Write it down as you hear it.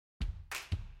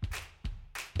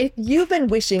If you've been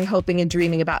wishing, hoping, and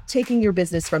dreaming about taking your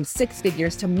business from 6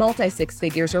 figures to multi-6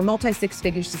 figures or multi-6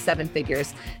 figures to 7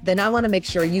 figures, then I want to make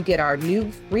sure you get our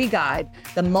new free guide,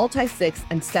 the Multi-6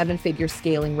 and 7-Figure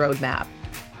Scaling Roadmap.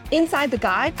 Inside the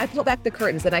guide, I pulled back the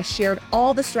curtains and I shared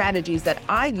all the strategies that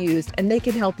I used, and they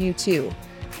can help you too.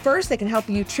 First, they can help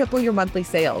you triple your monthly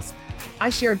sales. I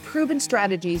shared proven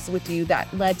strategies with you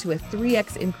that led to a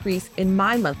 3x increase in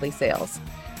my monthly sales.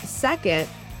 Second,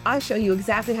 I show you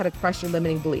exactly how to crush your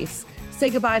limiting beliefs.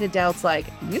 Say goodbye to doubts like,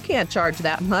 you can't charge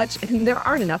that much, and there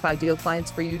aren't enough ideal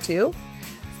clients for you too.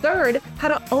 Third, how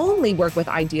to only work with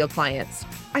ideal clients.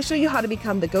 I show you how to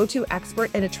become the go-to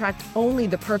expert and attract only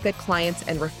the perfect clients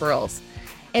and referrals.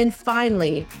 And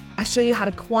finally, I show you how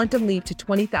to quantum leap to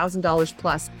 $20,000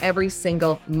 plus every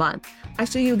single month. I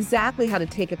show you exactly how to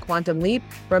take a quantum leap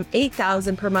from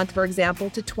 $8,000 per month, for example,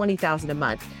 to $20,000 a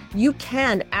month. You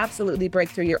can absolutely break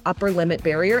through your upper limit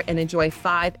barrier and enjoy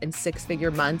 5- and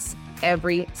 6-figure months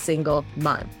every single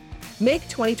month. Make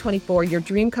 2024 your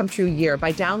dream come true year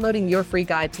by downloading your free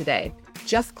guide today.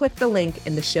 Just click the link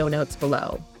in the show notes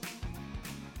below.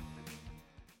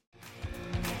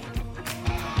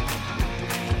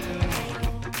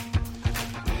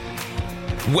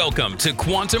 Welcome to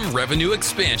Quantum Revenue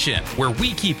Expansion, where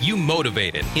we keep you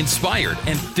motivated, inspired,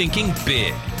 and thinking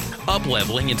big.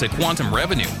 Up-leveling into quantum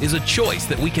revenue is a choice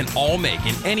that we can all make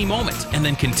in any moment, and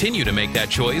then continue to make that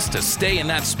choice to stay in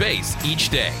that space each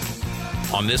day.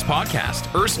 On this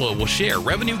podcast, Ursula will share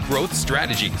revenue growth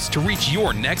strategies to reach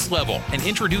your next level and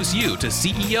introduce you to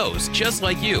CEOs just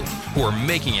like you who are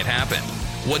making it happen.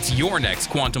 What's your next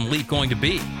quantum leap going to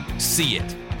be? See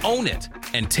it, own it,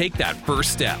 and take that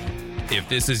first step. If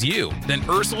this is you, then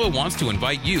Ursula wants to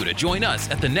invite you to join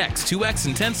us at the next 2X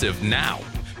Intensive now.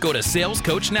 Go to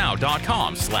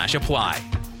salescoachnow.com/apply.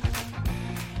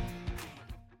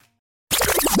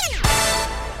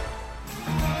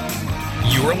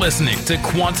 You are listening to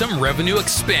Quantum Revenue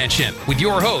Expansion with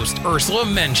your host, Ursula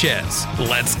Mentjes.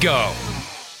 Let's go.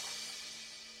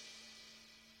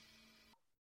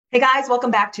 Hey guys,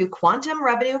 welcome back to Quantum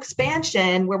Revenue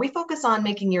Expansion, where we focus on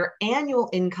making your annual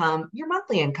income your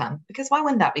monthly income, because why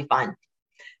wouldn't that be fun?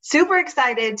 Super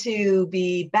excited to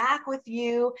be back with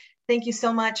you. Thank you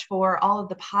so much for all of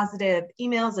the positive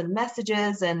emails and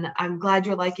messages, and I'm glad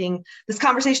you're liking this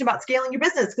conversation about scaling your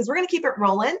business, because we're going to keep it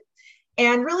rolling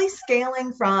and really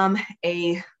scaling from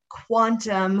a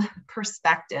quantum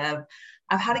perspective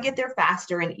of how to get there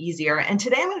faster and easier. And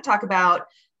today I'm going to talk about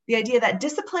the idea that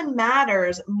discipline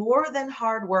matters more than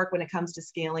hard work when it comes to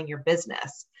scaling your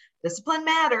business. Discipline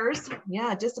matters,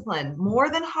 discipline, more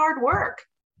than hard work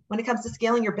when it comes to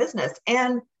scaling your business.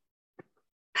 And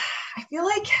I feel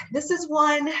like this is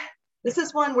one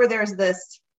where there's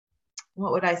this,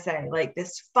 what would I say, like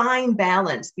this fine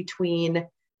balance between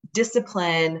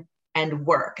discipline and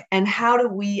work. And how do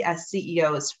we as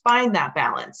CEOs find that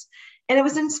balance? And it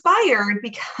was inspired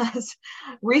because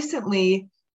recently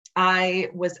I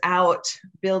was out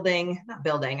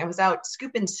I was out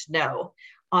scooping snow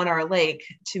on our lake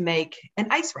to make an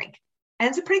ice rink. And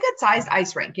it's a pretty good sized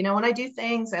ice rink. You know, when I do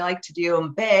things, I like to do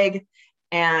them big.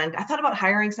 And I thought about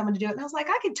hiring someone to do it. And I was like,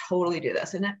 I could totally do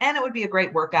this. And it would be a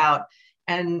great workout.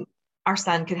 And our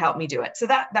son could help me do it. So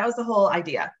that was the whole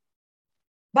idea.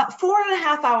 About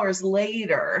 4.5 hours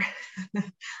later,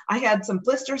 I had some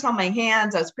blisters on my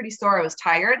hands. I was pretty sore. I was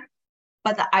tired,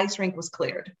 but the ice rink was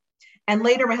cleared. And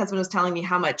later, my husband was telling me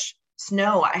how much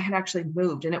snow I had actually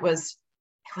moved. And it was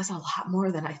a lot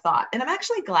more than I thought. And I'm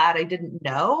actually glad I didn't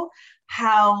know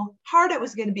how hard it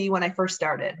was going to be when I first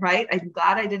started, right? I'm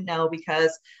glad I didn't know,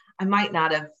 because I might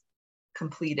not have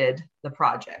completed the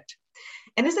project.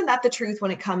 And isn't that the truth when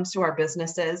it comes to our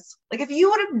businesses? Like if you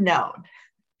would have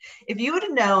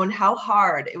known how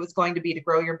hard it was going to be to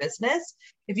grow your business,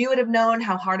 if you would have known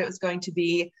how hard it was going to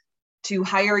be to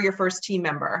hire your first team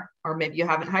member, or maybe you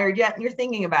haven't hired yet and you're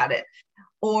thinking about it,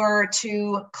 or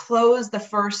to close the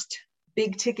first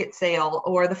big ticket sale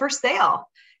or the first sale,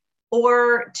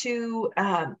 or to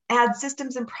add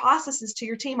systems and processes to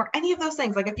your team, or any of those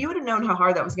things. Like if you would have known how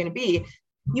hard that was going to be,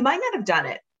 you might not have done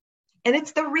it. And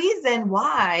it's the reason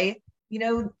why,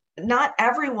 not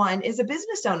everyone is a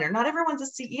business owner. Not everyone's a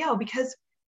CEO, because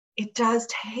it does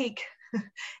take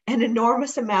an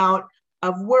enormous amount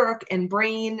of work and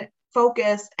brain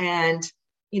focus and,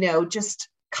 just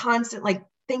constant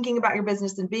thinking about your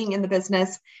business and being in the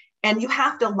business. And you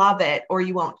have to love it or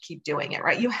you won't keep doing it,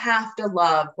 right? You have to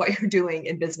love what you're doing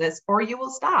in business or you will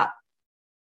stop.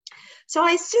 So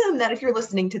I assume that if you're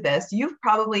listening to this, you've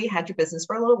probably had your business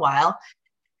for a little while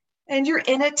and you're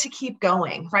in it to keep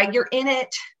going, right? You're in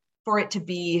it for it to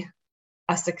be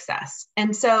a success.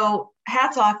 And so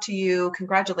hats off to you.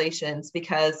 Congratulations,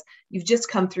 because you've just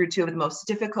come through two of the most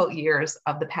difficult years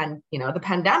of the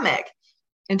pandemic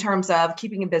in terms of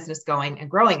keeping a business going and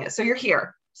growing it. So you're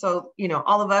here. So,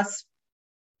 all of us,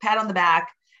 pat on the back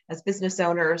as business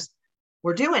owners,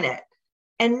 we're doing it.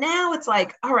 And now it's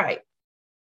like, all right,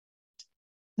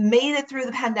 made it through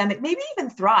the pandemic, maybe even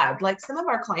thrived. Like some of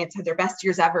our clients had their best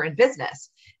years ever in business.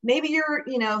 Maybe you're,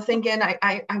 thinking,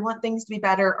 I want things to be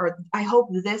better, or I hope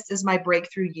this is my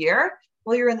breakthrough year.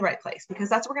 Well, you're in the right place, because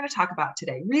that's what we're going to talk about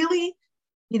today. Really,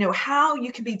 how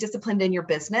you can be disciplined in your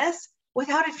business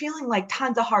without it feeling like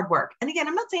tons of hard work. And again,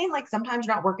 I'm not saying like sometimes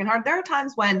you're not working hard. There are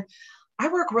times when I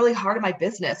work really hard in my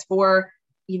business for,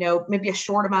 maybe a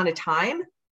short amount of time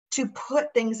to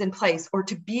put things in place or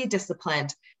to be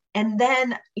disciplined. And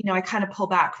then, I kind of pull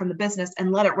back from the business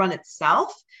and let it run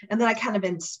itself. And then I kind of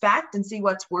inspect and see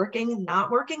what's working and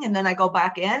not working. And then I go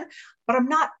back in, but I'm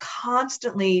not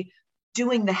constantly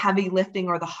doing the heavy lifting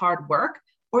or the hard work,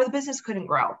 or the business couldn't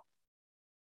grow.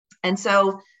 And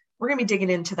so we're going to be digging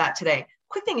into that today.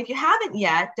 Quick thing, if you haven't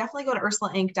yet, definitely go to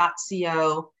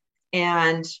ursulainc.co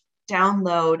and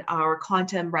download our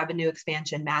Quantum Revenue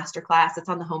Expansion Masterclass. It's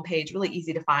on the homepage, really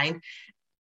easy to find.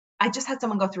 I just had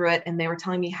someone go through it and they were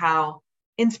telling me how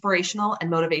inspirational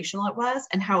and motivational it was,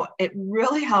 and how it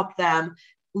really helped them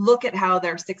look at how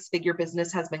their six-figure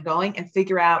business has been going and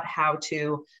figure out how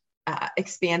to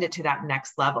expand it to that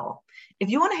next level. If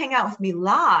you want to hang out with me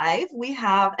live, we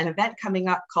have an event coming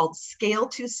up called Scale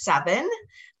to 7,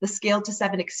 the Scale to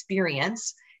 7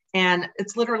 Experience. And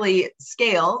it's literally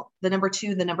scale, the number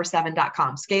 2, the number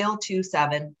 7.com,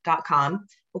 scale27.com.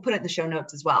 We'll put it in the show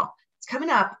notes as well. It's coming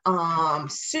up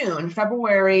soon,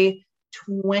 February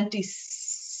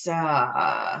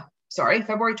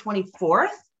 24th.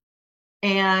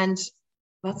 And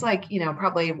that's like,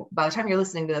 probably by the time you're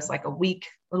listening to this, like a little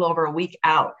over a week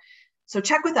out. So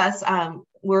check with us.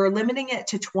 We're limiting it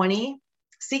to 20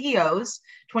 CEOs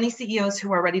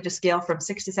who are ready to scale from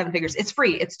 6 to 7 figures. It's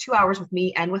free. It's 2 hours with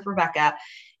me and with Rebecca.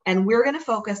 And we're going to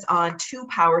focus on 2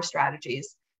 power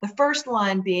strategies. The first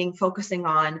one being focusing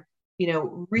on,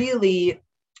 really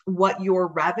what your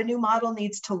revenue model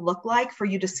needs to look like for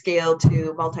you to scale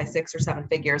to multi 6 or 7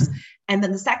 figures. And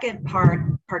then the second part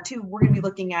 2, we're going to be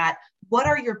looking at what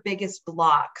are your biggest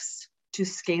blocks to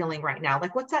scaling right now?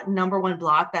 Like, what's that number one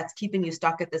block that's keeping you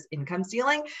stuck at this income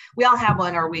ceiling? We all have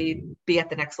one, or we'd be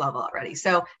at the next level already.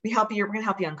 So we're going to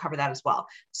help you uncover that as well.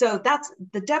 So that's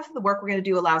the depth of the work we're going to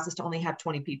do allows us to only have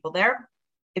 20 people there.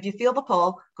 If you feel the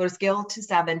pull, go to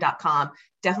scale27.com.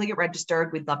 Definitely get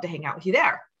registered. We'd love to hang out with you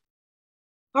there.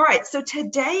 All right. So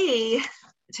today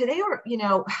we're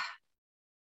going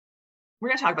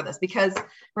to talk about this because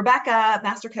Rebecca,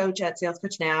 Master Coach at Sales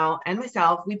Coach Now, and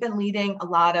myself, we've been leading a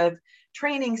lot of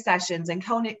training sessions and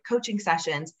coaching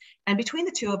sessions. And between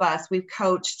the two of us, we've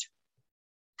coached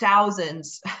and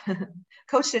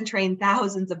trained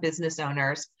thousands of business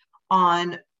owners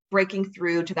on breaking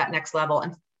through to that next level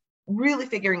and really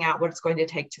figuring out what it's going to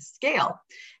take to scale.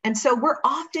 And so we're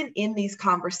often in these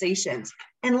conversations.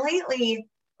 And lately,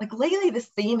 this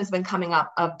theme has been coming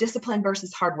up of discipline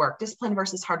versus hard work.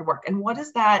 And what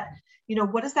does that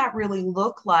really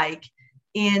look like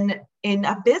in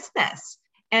a business?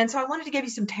 And so I wanted to give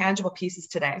you some tangible pieces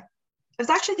today. I was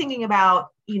actually thinking about,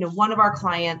 one of our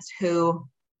clients who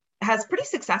has pretty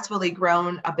successfully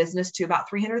grown a business to about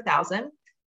 300,000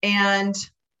 and,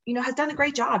 has done a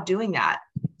great job doing that.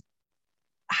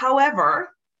 However,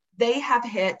 they have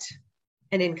hit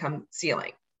an income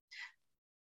ceiling.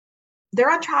 They're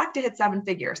on track to hit 7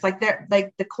 figures.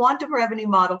 The quantum revenue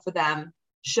model for them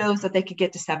shows that they could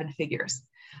get to 7 figures.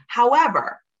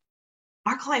 However,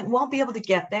 our client won't be able to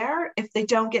get there if they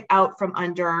don't get out from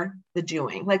under the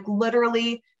doing, like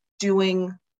literally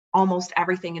doing almost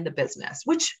everything in the business,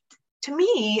 which to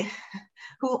me,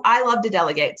 who I love to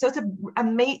delegate. So it's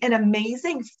an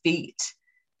amazing feat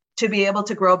to be able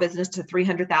to grow a business to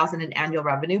 300,000 in annual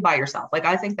revenue by yourself. Like,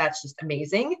 I think that's just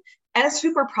amazing. And it's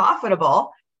super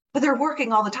profitable, but they're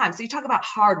working all the time. So you talk about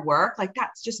hard work, like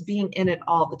that's just being in it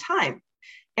all the time.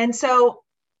 And so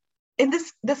in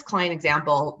this client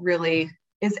example really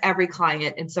is every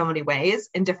client in so many ways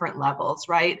in different levels,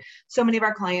 right? So many of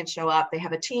our clients show up, they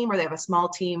have a team or they have a small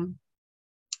team.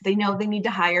 They know they need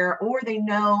to hire, or they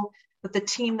know that the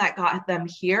team that got them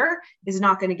here is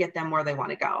not going to get them where they want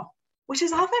to go, which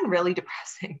is often really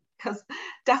depressing because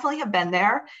definitely have been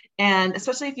there. And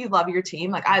especially if you love your team,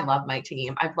 like I love my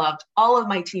team. I've loved all of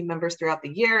my team members throughout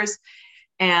the years.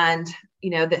 And,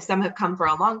 that some have come for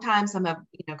a long time, some have,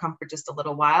 come for just a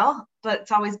little while, but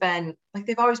it's always been like,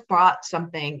 they've always brought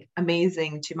something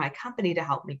amazing to my company to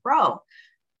help me grow.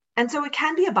 And so it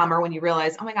can be a bummer when you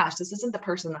realize, oh my gosh, this isn't the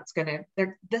person that's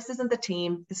this isn't the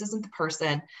team, this isn't the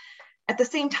person. At the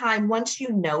same time, once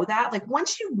you know that,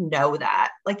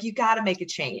 like you got to make a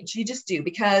change. You just do,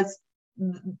 because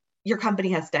your company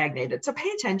has stagnated. So pay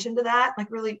attention to that,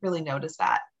 like really, really notice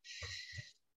that.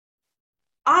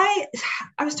 I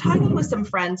was talking with some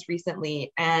friends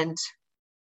recently, and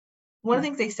one of the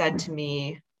things they said to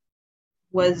me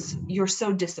was, you're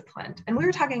so disciplined. And we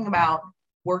were talking about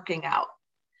working out.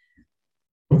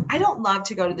 I don't love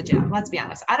to go to the gym. Let's be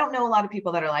honest. I don't know a lot of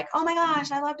people that are like, oh my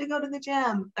gosh, I love to go to the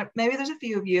gym. Maybe there's a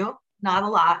few of you, not a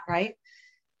lot, right?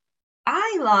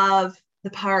 I love the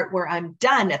part where I'm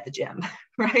done at the gym,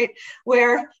 right?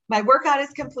 Where my workout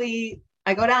is complete.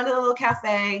 I go down to the little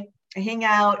cafe, I hang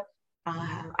out,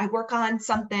 I work on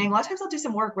something. A lot of times I'll do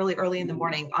some work really early in the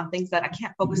morning on things that I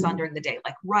can't focus on during the day,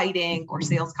 like writing or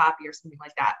sales copy or something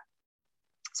like that.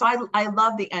 So I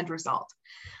love the end result.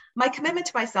 My commitment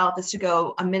to myself is to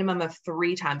go a minimum of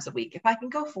 3 times a week. If I can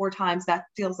go 4 times, that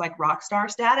feels like rock star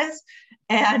status.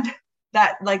 And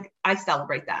that, like, I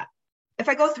celebrate that. If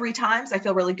I go 3 times, I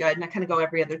feel really good. And I kind of go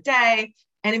every other day.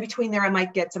 And in between there, I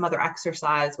might get some other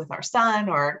exercise with our son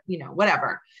or,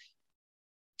 whatever.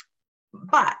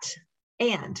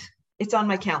 And it's on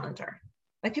my calendar.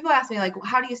 Like, people ask me, like, well,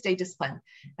 how do you stay disciplined?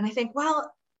 And I think,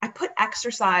 well, I put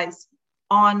exercise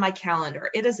on my calendar.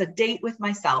 It is a date with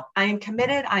myself. I am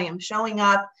committed. I am showing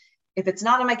up. If it's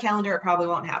not on my calendar, it probably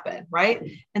won't happen, right?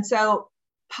 And so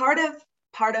part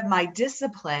of my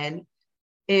discipline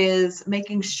is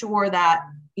making sure that,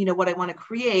 what I want to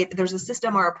create, there's a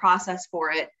system or a process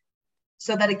for it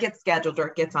so that it gets scheduled or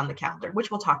it gets on the calendar, which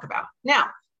we'll talk about. Now,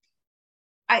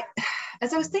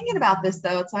 as I was thinking about this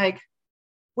though, it's like,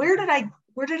 where did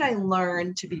I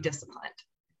learn to be disciplined?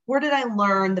 Where did I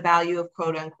learn the value of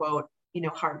quote unquote,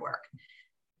 hard work?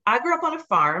 I grew up on a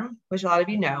farm, which a lot of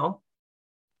you know,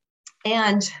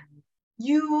 and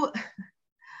you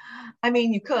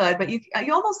could, but you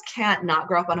almost can't not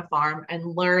grow up on a farm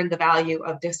and learn the value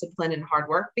of discipline and hard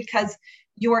work, because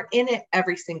you are in it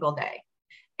every single day.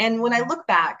 And when I look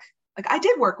back, like, I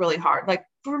did work really hard. Like,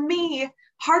 for me,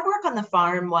 hard work on the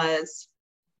farm was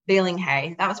baling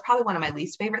hay. That was probably one of my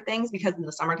least favorite things, because in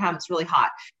the summertime it's really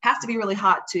hot. It has to be really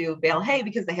hot to bale hay,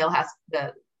 because the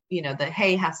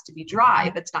hay has to be dry.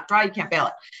 If it's not dry, you can't bale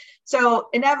it. So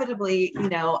inevitably,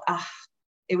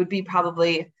 it would be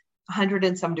probably 100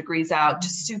 and some degrees out,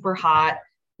 just super hot.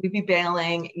 We'd be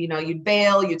baling, you'd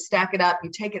bale, you'd stack it up,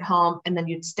 you'd take it home, and then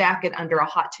you'd stack it under a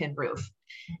hot tin roof.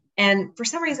 And for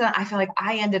some reason, I feel like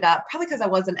I ended up, probably because I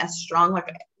wasn't as strong,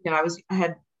 like, I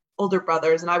had older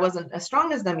brothers and I wasn't as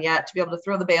strong as them yet to be able to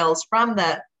throw the bales from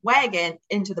the wagon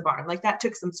into the barn. Like, that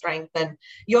took some strength. And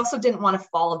you also didn't want to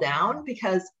fall down,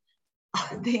 because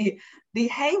the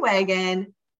hay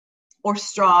wagon or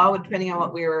straw, depending on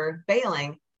what we were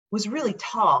baling, was really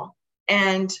tall.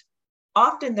 And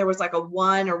often there was like a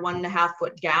 1 or 1.5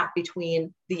 foot gap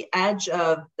between the edge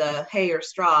of the hay or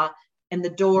straw and the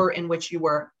door in which you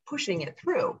were pushing it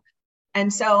through.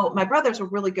 And so my brothers were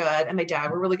really good, and my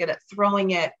dad were really good at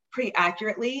throwing it pretty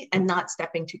accurately and not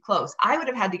stepping too close. I would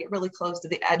have had to get really close to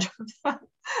the edge of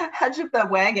the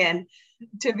wagon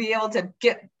to be able to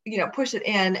get, push it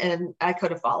in, and I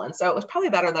could have fallen. So it was probably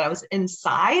better that I was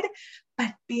inside,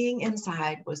 but being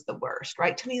inside was the worst,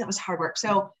 right? To me, that was hard work.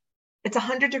 So it's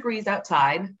 100 degrees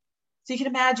outside. So you can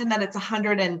imagine that it's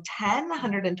 110,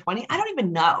 120. I don't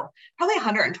even know, probably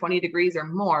 120 degrees or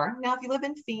more. Now, if you live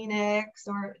in Phoenix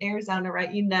or Arizona,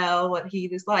 right, you know what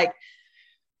heat is like.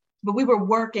 But we were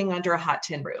working under a hot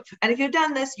tin roof. And if you've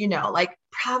done this, like,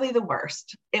 probably the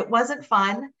worst. It wasn't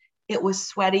fun. It was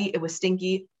sweaty. It was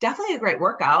stinky. Definitely a great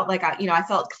workout. Like, I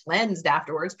felt cleansed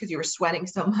afterwards because you were sweating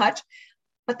so much.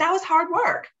 But that was hard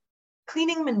work.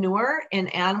 Cleaning manure in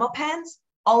animal pens,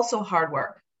 also hard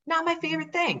work. Not my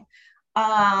favorite thing.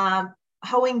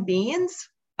 Hoeing beans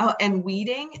and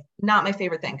weeding, not my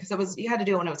favorite thing, because you had to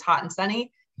do it when it was hot and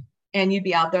sunny, and you'd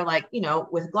be out there like,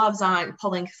 with gloves on,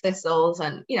 pulling thistles.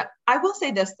 And, I will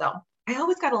say this though, I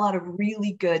always got a lot of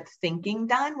really good thinking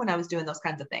done when I was doing those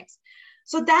kinds of things.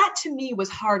 So that to me was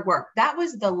hard work. That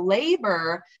was the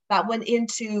labor that went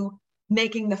into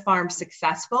making the farm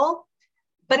successful,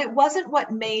 but it wasn't what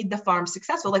made the farm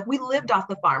successful. Like, we lived off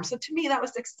the farm. So to me, that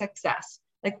was success.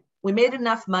 Like, we made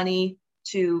enough money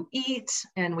to eat,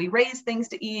 and we raised things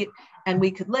to eat, and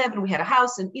we could live, and we had a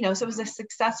house, and, so it was a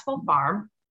successful farm.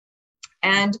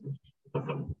 And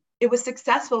it was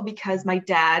successful because my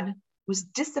dad was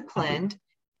disciplined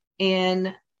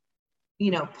in,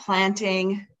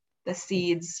 planting the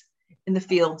seeds in the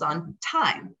fields on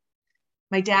time.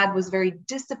 My dad was very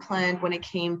disciplined when it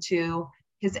came to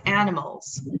his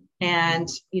animals and,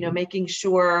 making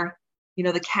sure,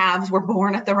 the calves were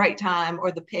born at the right time,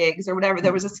 or the pigs or whatever.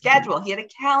 There was a schedule. He had a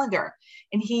calendar,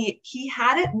 and he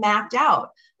had it mapped out.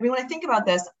 I mean, when I think about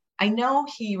this, I know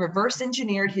he reverse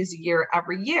engineered his year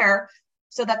every year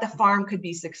so that the farm could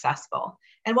be successful.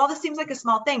 And while this seems like a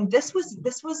small thing, this was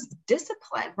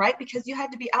discipline, right? Because you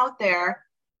had to be out there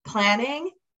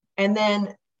planning and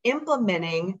then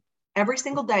implementing every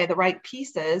single day the right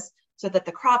pieces so that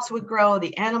the crops would grow,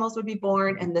 the animals would be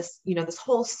born, and this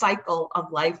whole cycle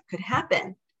of life could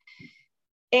happen.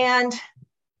 And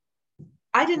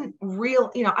I didn't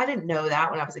know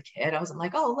that when I was a kid. I wasn't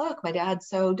like, oh, look, my dad's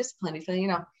so disciplined,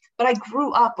 but I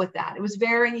grew up with that. It was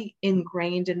very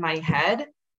ingrained in my head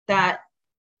that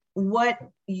what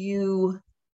you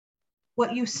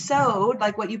sowed,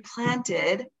 like what you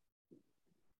planted,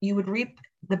 you would reap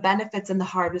the benefits and the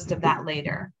harvest of that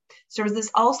later. So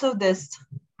there's also this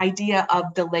idea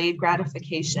of delayed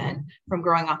gratification from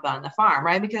growing up on the farm,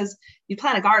 right? Because you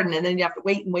plant a garden and then you have to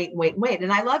wait and wait and wait and wait.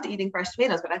 And I loved eating fresh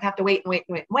tomatoes, but I'd have to wait and wait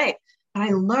and wait and wait. But I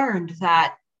learned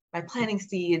that by planting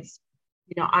seeds,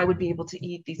 I would be able to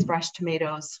eat these fresh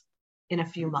tomatoes in a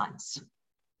few months.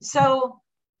 So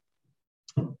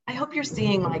I hope you're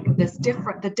seeing like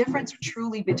the difference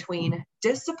truly between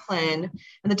discipline,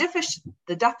 and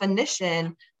the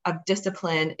definition of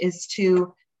discipline is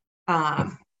to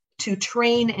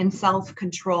train in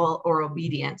self-control or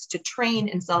obedience, which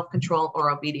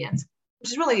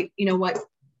is really, what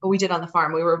we did on the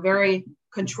farm. We were very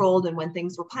controlled in when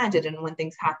things were planted and when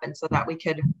things happened so that we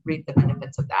could reap the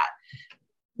benefits of that.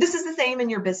 This is the same in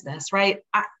your business, right?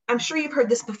 I'm sure you've heard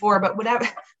this before, but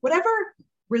whatever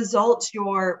results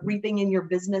you're reaping in your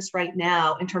business right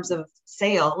now in terms of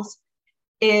sales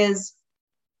is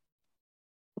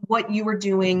what you were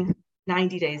doing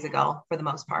 90 days ago for the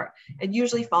most part. It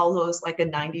usually follows like a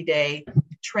 90-day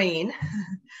train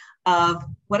of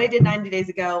what I did 90 days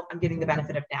ago, I'm getting the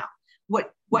benefit of now.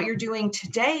 What you're doing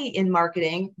today in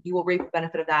marketing, you will reap the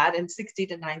benefit of that in 60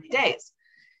 to 90 days.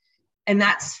 And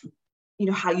that's,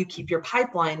 how you keep your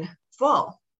pipeline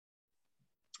full.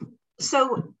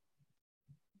 So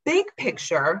big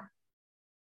picture,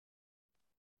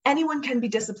 anyone can be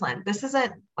disciplined. This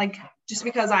isn't like just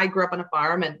because I grew up on a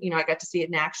farm and, I got to see it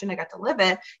in action, I got to live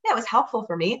it. Yeah, it was helpful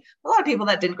for me. A lot of people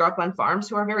that didn't grow up on farms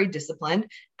who are very disciplined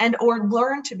or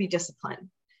learn to be disciplined.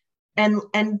 And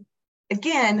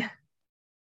again,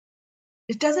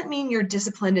 it doesn't mean you're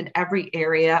disciplined in every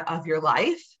area of your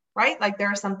life, right? Like there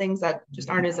are some things that just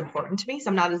aren't as important to me. So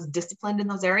I'm not as disciplined in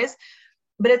those areas,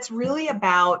 but it's really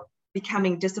about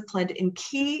becoming disciplined in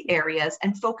key areas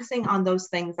and focusing on those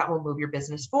things that will move your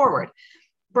business forward.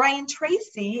 Brian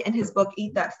Tracy, in his book,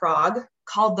 Eat That Frog,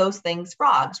 called those things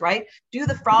frogs, right? Do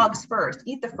the frogs first,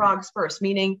 eat the frogs first,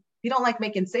 meaning if you don't like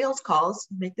making sales calls,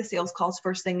 make the sales calls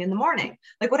first thing in the morning.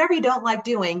 Like whatever you don't like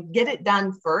doing, get it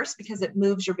done first because it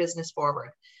moves your business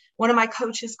forward. One of my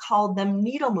coaches called them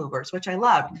needle movers, which I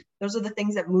loved. Those are the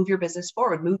things that move your business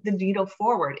forward, move the needle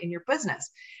forward in your business.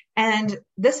 And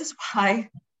this is why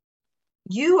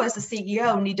you as a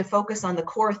CEO need to focus on the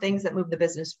core things that move the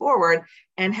business forward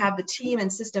and have the team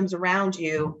and systems around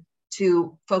you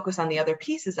to focus on the other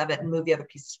pieces of it and move the other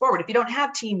pieces forward. If you don't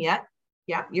have team yet,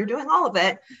 yeah, you're doing all of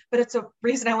it, but it's a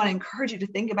reason I want to encourage you to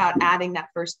think about adding that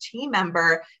first team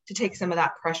member to take some of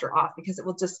that pressure off, because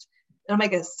it'll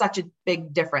make such a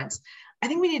big difference. I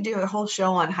think we need to do a whole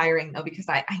show on hiring though, because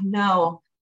I know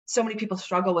so many people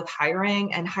struggle with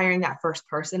hiring, and hiring that first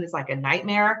person is like a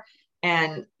nightmare.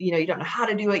 And, you don't know how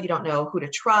to do it. You don't know who to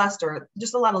trust, or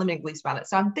just a lot of limiting beliefs about it.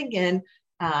 So I'm thinking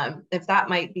if that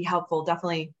might be helpful,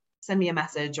 definitely send me a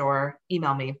message or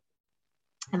email me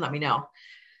and let me know.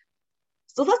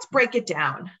 So let's break it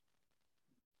down.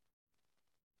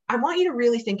 I want you to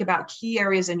really think about key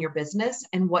areas in your business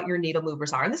and what your needle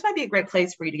movers are. And this might be a great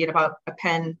place for you to get about a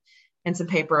pen and some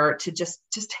paper to just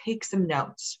take some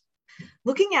notes.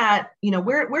 Looking at,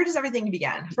 where does everything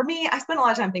begin? For me, I spend a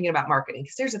lot of time thinking about marketing,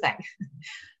 because here's the thing.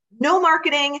 No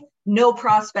marketing, no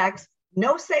prospects,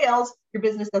 no sales, your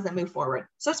business doesn't move forward.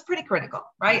 So it's pretty critical,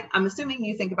 right? I'm assuming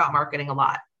you think about marketing a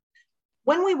lot.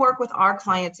 When we work with our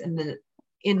clients in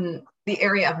the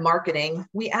area of marketing,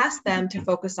 we ask them to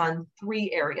focus on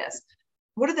 3 areas.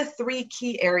 What are the 3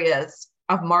 key areas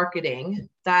of marketing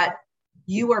that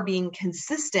you are being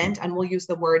consistent, and we'll use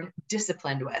the word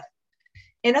disciplined with?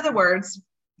 In other words,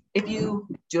 if you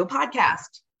do a podcast,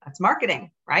 that's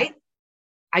marketing, right?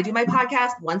 I do my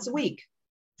podcast once a week.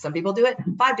 Some people do it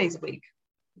 5 days a week.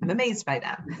 I'm amazed by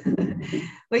them.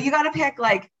 But you got to pick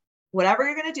like whatever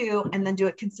you're going to do and then do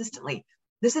it consistently.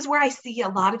 This is where I see a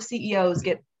lot of CEOs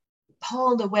get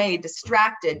pulled away,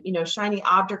 distracted, shiny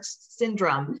object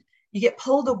syndrome. You get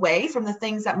pulled away from the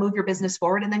things that move your business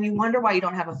forward, and then you wonder why you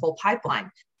don't have a full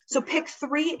pipeline. So pick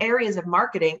 3 areas of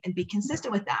marketing and be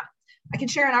consistent with them. I can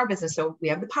share in our business. So we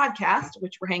have the podcast,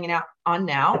 which we're hanging out on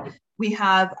now. We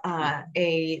have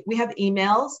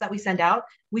emails that we send out.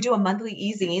 We do a monthly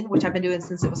e-zine, which I've been doing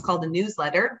since it was called a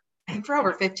newsletter. And for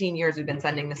over 15 years, we've been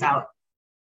sending this out.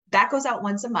 That goes out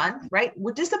once a month, right?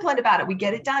 We're disciplined about it. We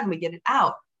get it done. We get it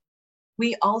out.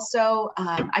 We also,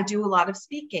 I do a lot of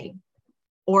speaking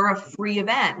or a free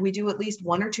event. We do at least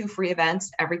 1 or 2 free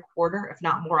events every quarter, if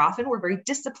not more often. We're very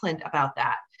disciplined about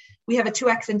that. We have a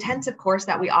 2X intensive course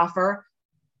that we offer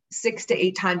 6 to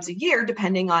 8 times a year,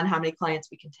 depending on how many clients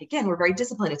we can take in. We're very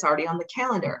disciplined. It's already on the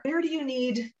calendar. Where do you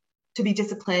need to be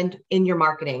disciplined in your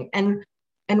marketing?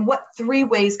 And what 3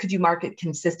 ways could you market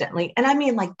consistently? And I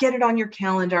mean, like, get it on your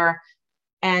calendar,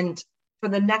 and for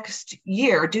the next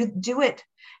year, do it.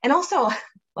 And also,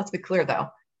 let's be clear though,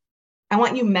 I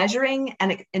want you measuring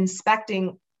and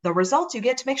inspecting the results you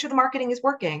get to make sure the marketing is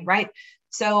working, right?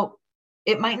 So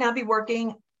it might not be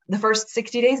working the first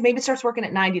 60 days, maybe it starts working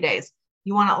at 90 days.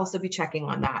 You want to also be checking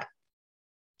on that.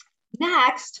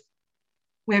 Next,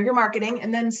 we have your marketing,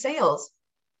 and then sales.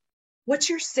 What's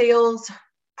your sales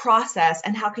process,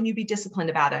 and how can you be disciplined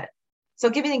about it? So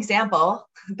I'll give you an example.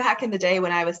 Back in the day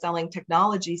when I was selling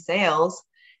technology sales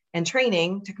and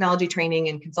training, technology training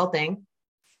and consulting,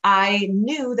 I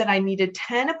knew that I needed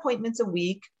 10 appointments a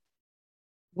week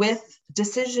with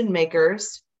decision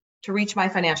makers to reach my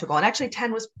financial goal. And actually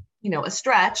 10 was, a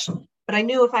stretch, but I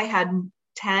knew if I had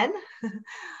 10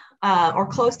 or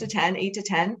close to 10, 8 to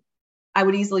 10, I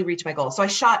would easily reach my goal. So I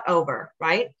shot over,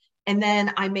 right? And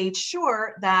then I made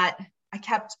sure that I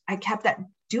kept that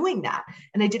doing that.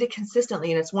 And I did it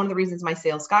consistently. And it's one of the reasons my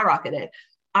sales skyrocketed.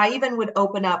 I even would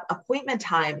open up appointment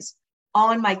times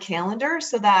on my calendar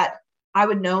so that I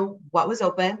would know what was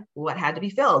open, what had to be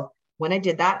filled. When I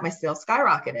did that, my sales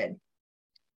skyrocketed.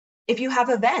 If you have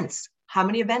events, how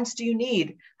many events do you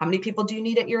need? How many people do you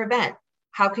need at your event?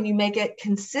 How can you make it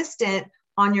consistent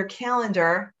on your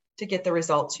calendar to get the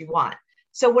results you want?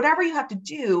 So whatever you have to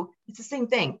do, it's the same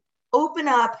thing. Open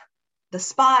up the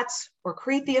spots or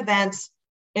create the events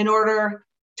in order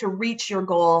to reach your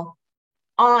goal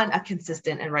on a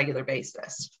consistent and regular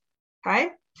basis. Okay.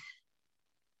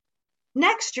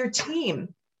 Next, your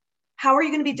team. How are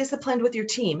you going to be disciplined with your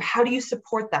team? How do you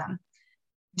support them?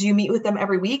 Do you meet with them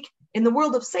every week? In the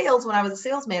world of sales, when I was a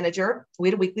sales manager, we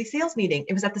had a weekly sales meeting.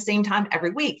 It was at the same time every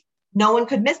week. No one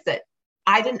could miss it.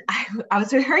 I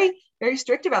was very, very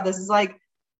strict about this. It's like,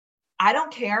 I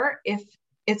don't care if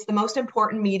it's the most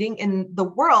important meeting in the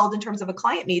world in terms of a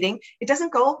client meeting. It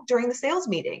doesn't go during the sales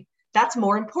meeting. That's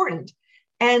more important.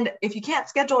 And if you can't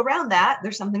schedule around that,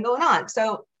 there's something going on.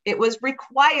 So it was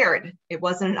required. It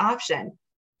wasn't an option.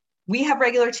 We have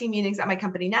regular team meetings at my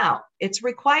company now. It's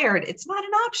required. It's not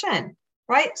an option,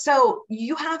 right? So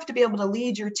you have to be able to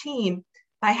lead your team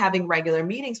by having regular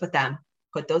meetings with them.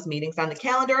 Put those meetings on the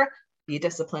calendar. Be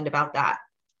disciplined about that.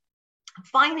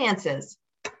 Finances.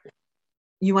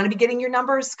 You want to be getting your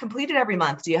numbers completed every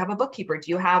month. Do you have a bookkeeper? Do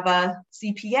you have a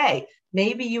CPA?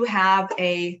 Maybe you have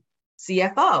a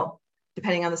CFO,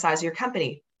 depending on the size of your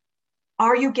company.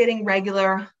 Are you getting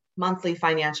regular monthly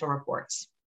financial reports?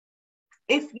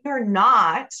 If you're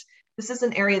not, this is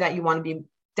an area that you want to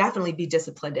definitely be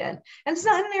disciplined in. And it's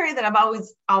not an area that I've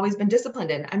always been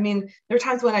disciplined in. I mean, there are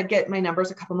times when I'd get my numbers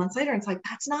a couple months later and it's like,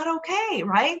 that's not okay,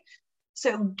 right?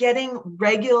 So getting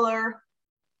regular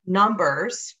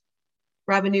numbers,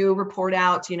 revenue report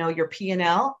out, your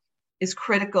P&L is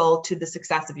critical to the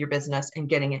success of your business and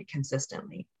getting it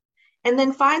consistently. And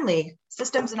then finally,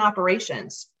 systems and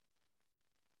operations.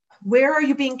 Where are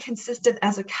you being consistent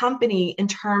as a company in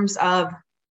terms of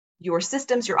your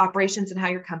systems, your operations, and how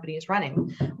your company is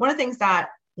running? One of the things that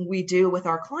we do with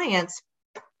our clients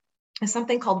is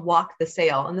something called Walk the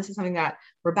Sale. And this is something that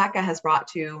Rebecca has brought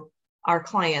to our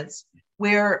clients,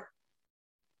 where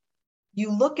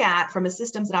you look at, from a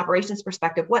systems and operations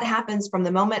perspective, what happens from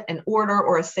the moment an order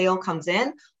or a sale comes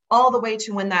in all the way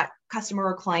to when that customer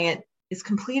or client is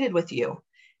completed with you.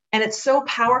 And it's so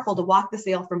powerful to walk the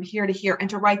sale from here to here and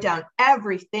to write down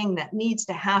everything that needs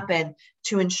to happen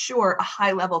to ensure a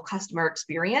high-level customer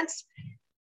experience.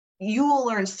 You will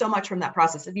learn so much from that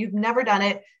process. If you've never done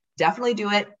it, definitely do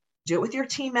it. Do it with your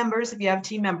team members if you have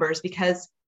team members, because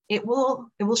it will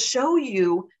show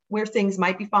you where things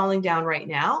might be falling down right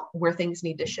now, where things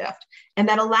need to shift. And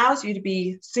that allows you to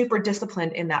be super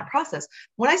disciplined in that process.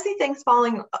 When I see things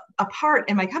falling apart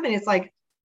in my company, it's like,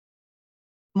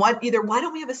 why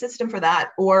don't we have a system for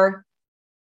that? Or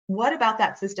what about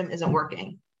that system isn't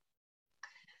working?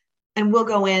 And we'll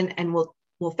go in and we'll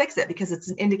we'll fix it because it's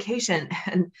an indication.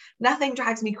 And nothing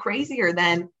drives me crazier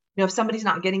than, if somebody's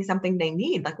not getting something they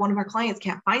need, like one of our clients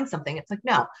can't find something. It's like,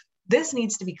 no, this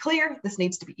needs to be clear. This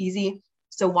needs to be easy.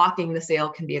 So walking the sale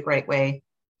can be a great way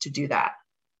to do that.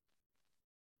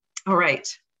 All right.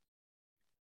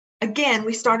 Again,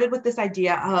 we started with this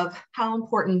idea of how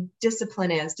important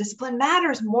discipline is. Discipline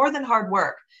matters more than hard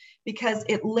work because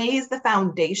it lays the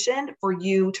foundation for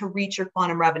you to reach your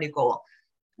quantum revenue goal.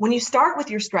 When you start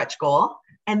with your stretch goal,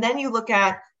 and then you look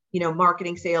at,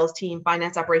 marketing, sales, team,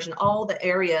 finance, operation, all the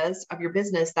areas of your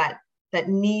business that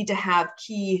need to have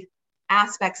key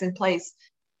aspects in place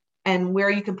and where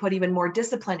you can put even more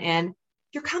discipline in,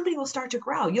 your company will start to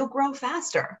grow. You'll grow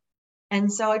faster.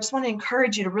 And so I just want to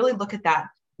encourage you to really look at that.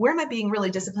 Where am I being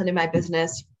really disciplined in my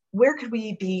business? Where could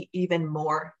we be even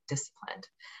more disciplined?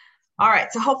 All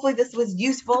right, so hopefully this was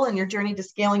useful in your journey to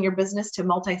scaling your business to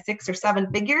multi-6 or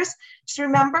 7 figures. Just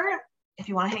remember, if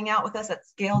you want to hang out with us at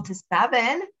Scale to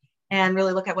 7 and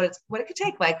really look at what it could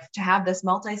take, like to have this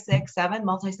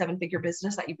multi-7 figure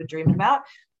business that you've been dreaming about,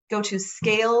 go to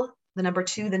scale, the number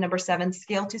 2, the number 7,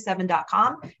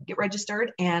 scale27.com, get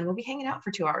registered, and we'll be hanging out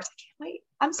for 2 hours. I can't wait.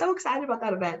 I'm so excited about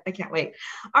that event. I can't wait.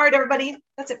 All right, everybody,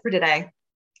 that's it for today.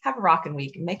 Have a rocking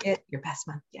week and make it your best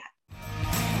month yet.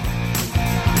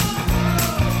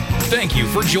 Thank you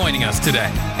for joining us today.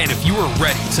 And if you are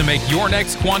ready to make your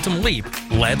next quantum leap,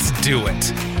 let's do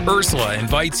it. Ursula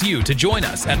invites you to join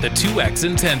us at the 2X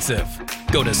Intensive.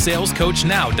 Go to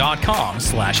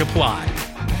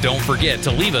salescoachnow.com/apply. Don't forget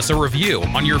to leave us a review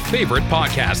on your favorite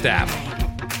podcast app.